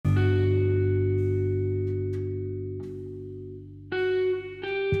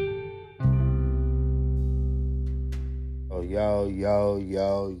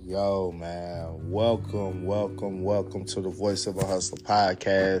Yo, man. Welcome to the Voice of a Hustler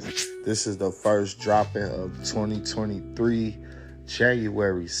podcast. This is the first dropping of 2023,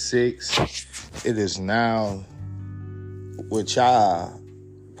 January 6th. It is now, with y'all,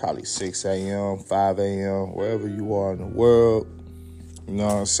 probably 6 a.m., 5 a.m., wherever you are in the world. You know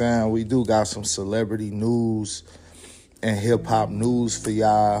what I'm saying? We do got some celebrity news and hip-hop news for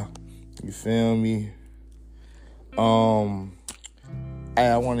y'all. You feel me? Hey,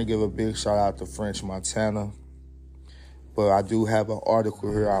 I want to give a big shout out to French Montana, but I do have an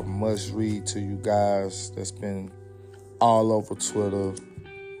article here I must read to you guys that's been all over Twitter.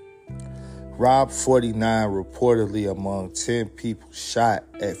 Rob 49 reportedly among 10 people shot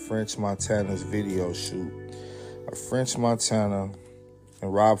at French Montana's video shoot. A French Montana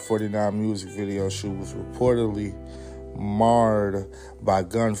and Rob 49 music video shoot was reportedly marred by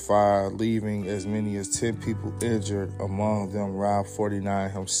gunfire, leaving as many as 10 people injured, among them Rob 49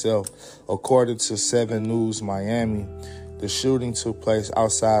 himself. According to 7 News Miami, the shooting took place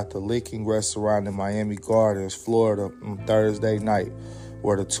outside the Licking restaurant in Miami Gardens, Florida on Thursday night,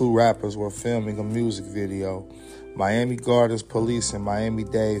 where the two rappers were filming a music video. Miami Gardens police and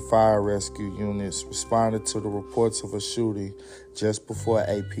Miami-Dade fire rescue units responded to the reports of a shooting just before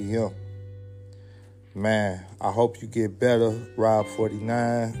 8 p.m. Man, I hope you get better, Rob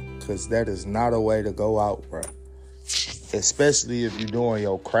 49, because that is not a way to go out, bro. Especially if you're doing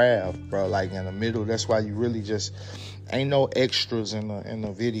your craft, bro, like in the middle. That's why you really just, ain't no extras in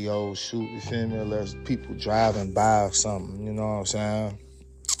the video shoot, you feel me, unless people driving by or something, you know what I'm saying?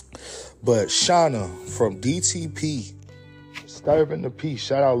 But Shauna from DTP, Disturbing the Peace,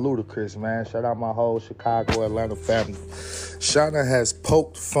 shout out Ludacris, man. Shout out my whole Chicago, Atlanta family. Shauna has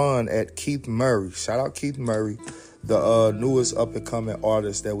poked fun at Keith Murray. Shout out Keith Murray, the newest up-and-coming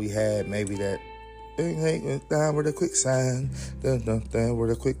artist that we had, maybe that down with a quick sign, dun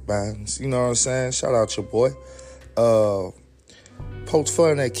with a quick bounce. You know what I'm saying? Shout out your boy. Poked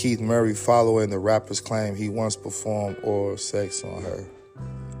fun at Keith Murray following the rapper's claim he once performed oral sex on her.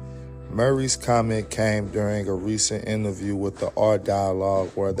 Murray's comment came during a recent interview with the Art Dialogue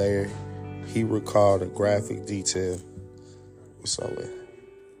where he recalled a graphic detail. What's up with?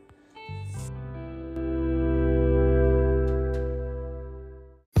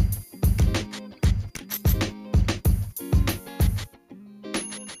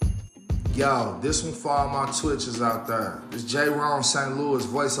 Yo, this one for all my Twitchers out there. It's J-Ron St. Louis,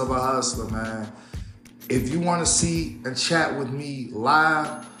 Voice of a Hustler, man. If you want to see and chat with me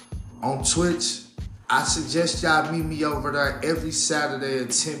live on Twitch, I suggest y'all meet me over there every Saturday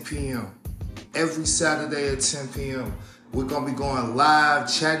at 10 p.m. Every Saturday at 10 p.m. We're going to be going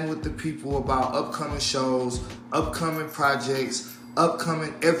live, chatting with the people about upcoming shows, upcoming projects,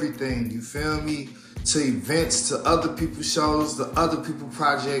 upcoming everything, you feel me? To events, to other people's shows, to other people's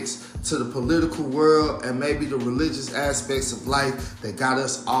projects, to the political world, and maybe the religious aspects of life that got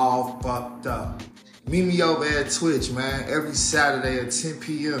us all fucked up. Meet me over at Twitch, man, every Saturday at 10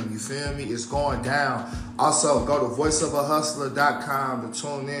 p.m., you feel me? It's going down. Also, go to voiceofahustler.com to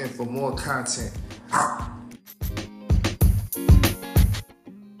tune in for more content.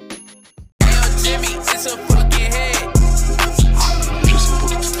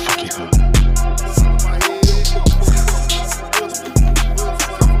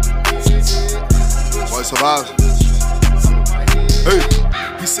 Voice of Hustler. Hey.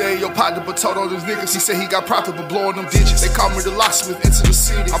 He said, yo, partner, but told all those niggas. He said he got profit, but blowing them digits. They call me the locksmith into the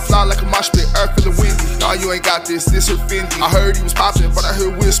city. I'm flying like a mosh pit, earth feeling windy. Nah, you ain't got this her Fendi. I heard he was popping, but I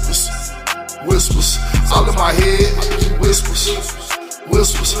heard whispers. Whispers, all in my head. Whispers,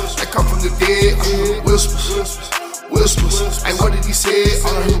 whispers, they come from the dead. I heard whispers, whispers. Hey, what did he say?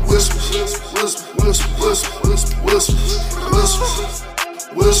 I heard whispers, whispers, whispers, whispers, whispers,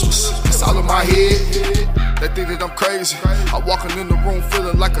 whispers. It's all in my head. They think that I'm crazy. I'm walking in the room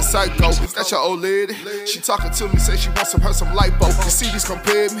feeling like a psycho. Is that your old lady? She talking to me, say she wants some lipo. You see these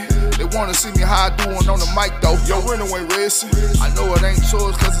compare me? They wanna see me how I doing on the mic though. Yo, Renaway racing. I know it ain't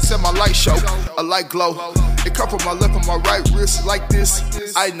yours cause it's at my light show. A light glow. It come from my left and my right wrist like this.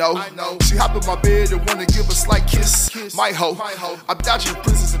 I know. She hop in my bed and wanna give a slight kiss. My hoe. I'm dodging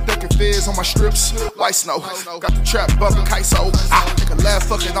prisons and ducking feds on my strips. White snow. Got the trap bumping Kaiso. Take a laugh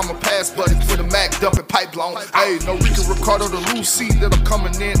fucking, I'm a pass buddy with a Mac dumping pipe blown. Hey, no Rico Ricardo, the loose seat that I'm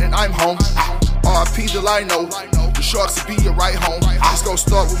coming in and I'm home. R.I.P. Delino, the Sharks will be your right home. It's gonna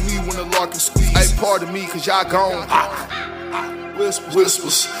start with me when the Lark can squeeze. Hey, pardon me, cause y'all gone.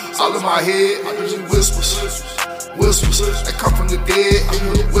 Whispers, all in my head, I hear whispers. Whispers, they come from the dead, I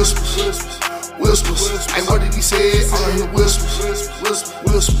hear whispers. Whispers, hey, what did he say? I hear whispers. Whispers,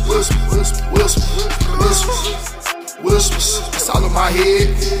 whispers, whispers, whispers, whispers. Whispers,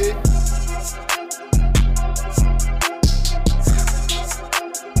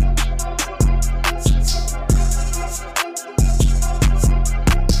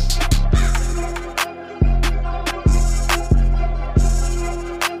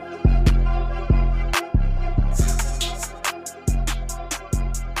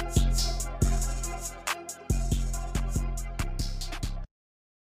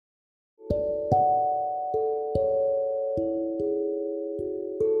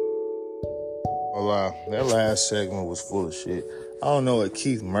 lie. That last segment was full of shit. I don't know what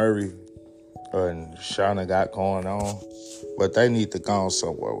Keith Murray and Shauna got going on, but they need to go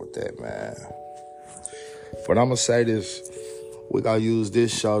somewhere with that, man. But I'm going to say this. We got to use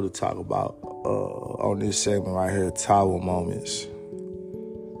this show to talk about, on this segment right here, tower moments.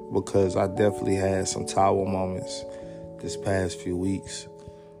 Because I definitely had some tower moments this past few weeks.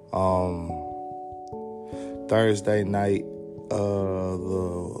 Thursday night,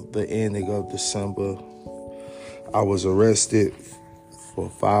 the ending of December, I was arrested for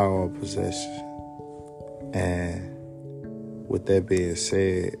firearm possession. And with that being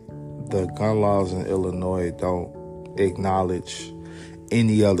said, the gun laws in Illinois don't acknowledge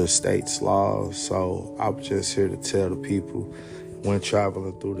any other state's laws. So I'm just here to tell the people, when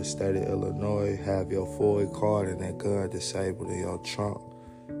traveling through the state of Illinois, have your FOID card and that gun disabled in your trunk,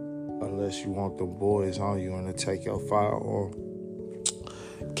 unless you want them boys on you and to take your firearm.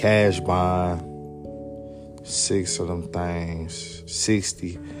 Cash bond, 6 of them things, 60.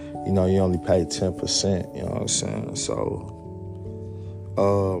 You know, you only pay 10%, you know what I'm saying? So,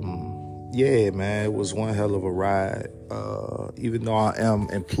 yeah, man, it was one hell of a ride. Even though I am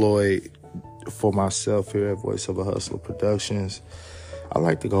employed for myself here at Voice of a Hustler Productions, I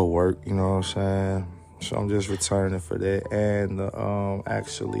like to go work, you know what I'm saying? So I'm just returning for that. And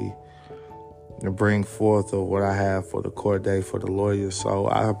actually bring forth of what I have for the court day for the lawyers. So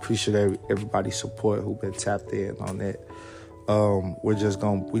I appreciate everybody's support who been tapped in on that. We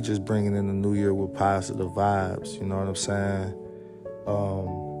just bringing in the new year with positive vibes, you know what I'm saying?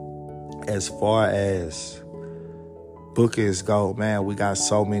 As far as bookings go, man, we got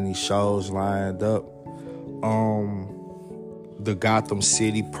so many shows lined up. The Gotham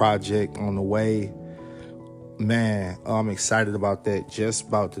City project on the way. Man, I'm excited about that. Just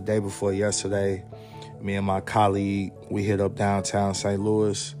about the day before yesterday, me and my colleague, we hit up downtown St.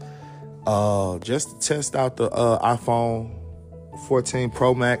 Louis just to test out the iPhone 14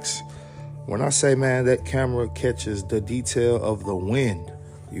 Pro Max. When I say, man, that camera catches the detail of the wind,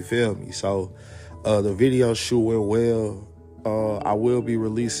 you feel me? So the video shoot went well. I will be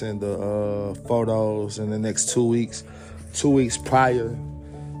releasing the photos in the next 2 weeks. 2 weeks prior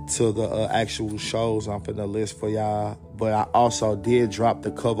to the actual shows I'm finna list for y'all. But I also did drop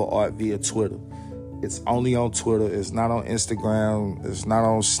the cover art via Twitter. It's only on Twitter. It's not on Instagram. It's not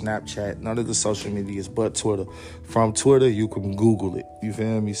on Snapchat. None of the social medias but Twitter. From Twitter, you can Google it. You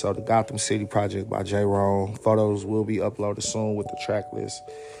feel me? So the Gotham City Project by J-Ron. Photos will be uploaded soon with the track list.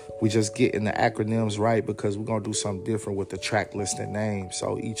 We just getting the acronyms right because we're going to do something different with the track list and name.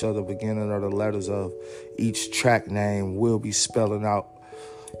 So each of the beginning of the letters of each track name will be spelling out,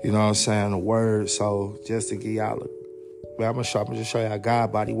 you know what I'm saying, the word. So just to give y'all I'm going to just show y'all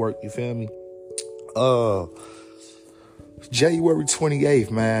God body work, you feel me? January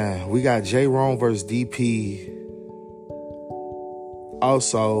 28th, man, we got J-Ron versus DP.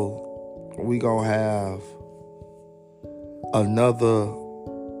 Also, we gonna have another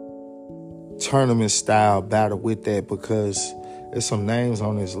tournament style battle with that because there's some names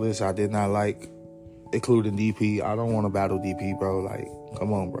on this list I did not like, including DP. I don't want to battle DP, bro. Like,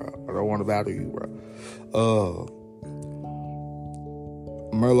 come on, bro. I don't want to battle you, bro.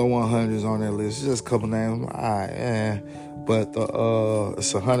 Merlot 100 is on that list. It's just a couple names. All right, yeah. But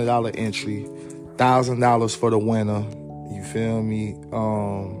it's $100 entry, $1,000 for the winner. You feel me?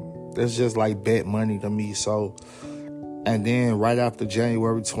 That's just like bet money to me. So, and then right after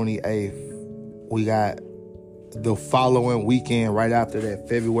January 28th, we got the following weekend, right after that,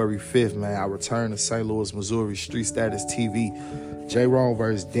 February 5th, man, I return to St. Louis, Missouri, Street Status TV. J-Ron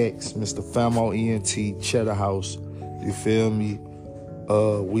versus Dex, Mr. Famo ENT, Cheddar House. You feel me?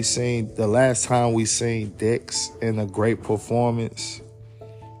 We seen, the last time we seen Dex in a great performance,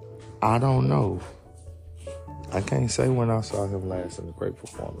 I don't know. I can't say when I saw him last in a great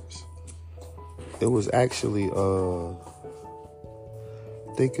performance. It was actually, I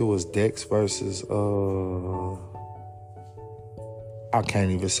think it was Dex versus, I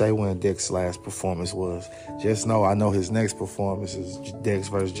can't even say when Dex's last performance was. Just know I know his next performance is Dex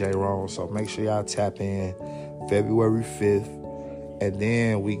versus J-Ron. So make sure y'all tap in February 5th. And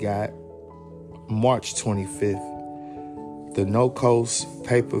then we got March 25th. The No Coast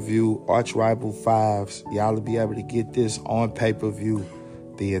pay-per-view, Arch Rival 5s. Y'all will be able to get this on pay-per-view.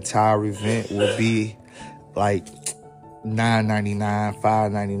 The entire event will be like $9.99,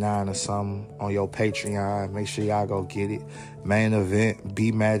 $5.99 or something on your Patreon. Make sure y'all go get it. Main event,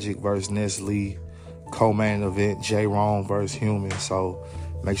 B Magic versus Nestle. Co-main event, J-Ron versus Human. So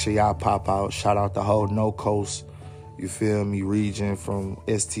make sure y'all pop out. Shout out the whole No Coast, you feel me, region from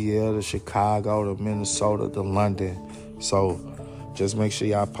STL to Chicago to Minnesota to London. So just make sure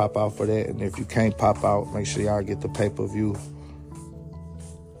y'all pop out for that. And if you can't pop out, make sure y'all get the pay-per-view.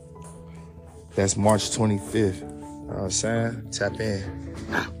 That's March 25th. You know what I'm saying? Tap in.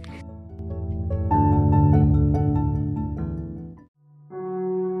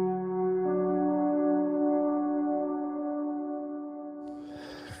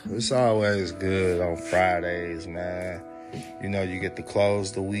 It's always good on Fridays, man. You know, you get to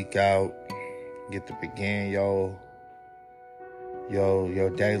close the week out, get to begin your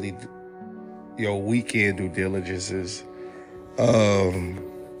daily, your weekend due diligences.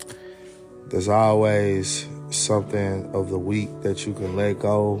 There's always something of the week that you can let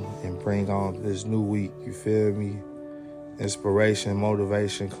go and bring on this new week, you feel me? Inspiration,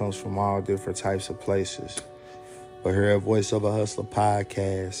 motivation comes from all different types of places. But here at Voice of a Hustler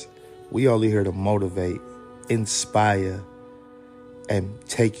podcast, we only here to motivate, inspire, and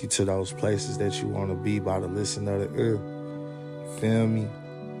take you to those places that you want to be by the listen of the ear. Feel me?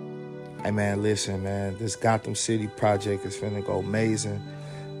 Hey, man, listen, man. This Gotham City project is finna go amazing.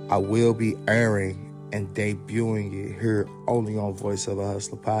 I will be airing and debuting it here only on Voice of a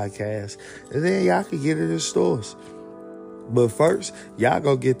Hustler podcast. And then y'all can get it in stores. But first, y'all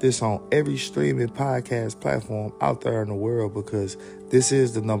go get this on every streaming podcast platform out there in the world, because this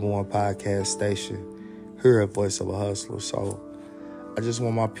is the #1 podcast station here at Voice of a Hustler. So I just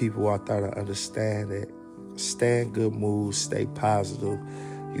want my people out there to understand that. Stay in good mood, stay positive.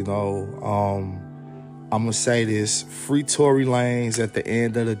 You know, I'm going to say this. Free Tory Lanez at the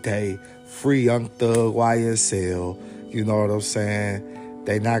end of the day. Free Young Thug YSL. You know what I'm saying?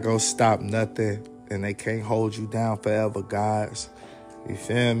 They not going to stop nothing. And they can't hold you down forever, guys. You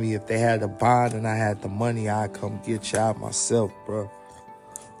feel me? If they had the bond and I had the money, I'd come get y'all myself, bro.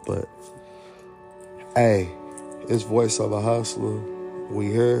 But, hey, it's Voice of a Hustler. We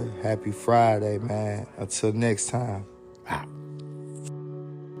here. Happy Friday, man. Until next time.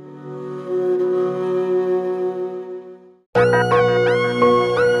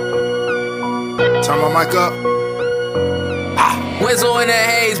 Turn my mic up. Whistle in the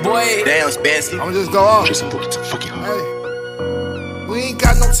haze, boy. Damn, Spancy. I'ma just go off. Hey. We ain't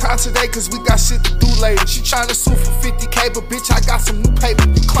got no time today, cause we got shit to do later. She tryna sue for 50K, but bitch, I got some new paper.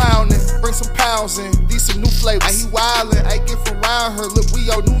 You clowning, bring some pounds in, these some new flavors. Ay, he wildin', ay, get from around her, look, we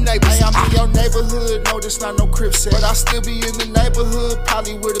your new neighbors. Ay, I'm in your neighborhood, no, this not no crib set. But I still be in the neighborhood,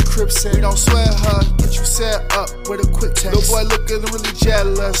 probably with a crib set. We don't swear her, get you set up with a quick text. Little boy looking really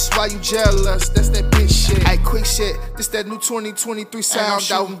jealous, why you jealous? That's that big shit. Ay, quick shit, this that new 2023 sound.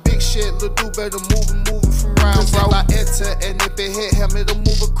 Out big shit, little dude better move from around, bro. I enter, and if it hit him, it'll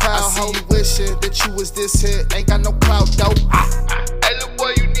move a crowd. I see you wishing that you was this hit. Ain't got no clout, though. Hey, little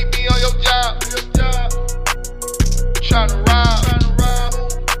boy, you need me on your job. Tryna ride.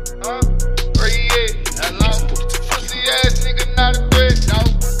 Huh? Where you at? Hello? Pussy ass nigga, not a threat, no.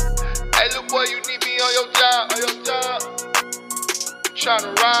 Hey, little boy, you need me on your job.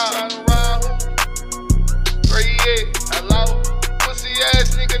 Tryna ride. Where you at? Hello? Pussy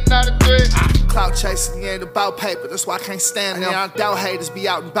ass nigga, not a threat. Clout chasing ain't about paper, that's why I can't stand them. I doubt haters be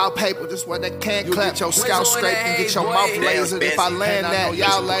out and about paper, that's why they can't clap. Get your scalp scraped and get your mouth lasered. If I land that,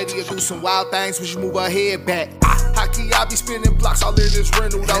 y'all lady, you'll do some wild things when you move her head back. How can y'all be spinning blocks all in this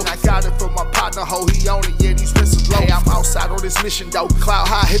rental though? And I got it from my partner, ho, he on it, yeah, these wrists low. Hey, I'm outside on this mission though. Cloud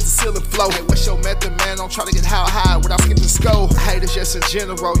high, hit the ceiling flow. Hey, what's your method, man? Don't try to get how high without skipping skull. Haters just in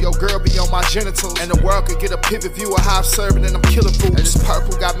general, your girl be on my genitals. And the world could get a pivot view of how I'm serving and I'm killing food. And this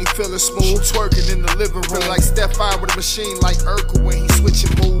purple got me feeling smooth, twerking in the living room like Stefan with a machine like Urkel when he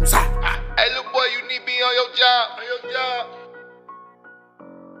switching moves. Hey, little boy, you need me on your job.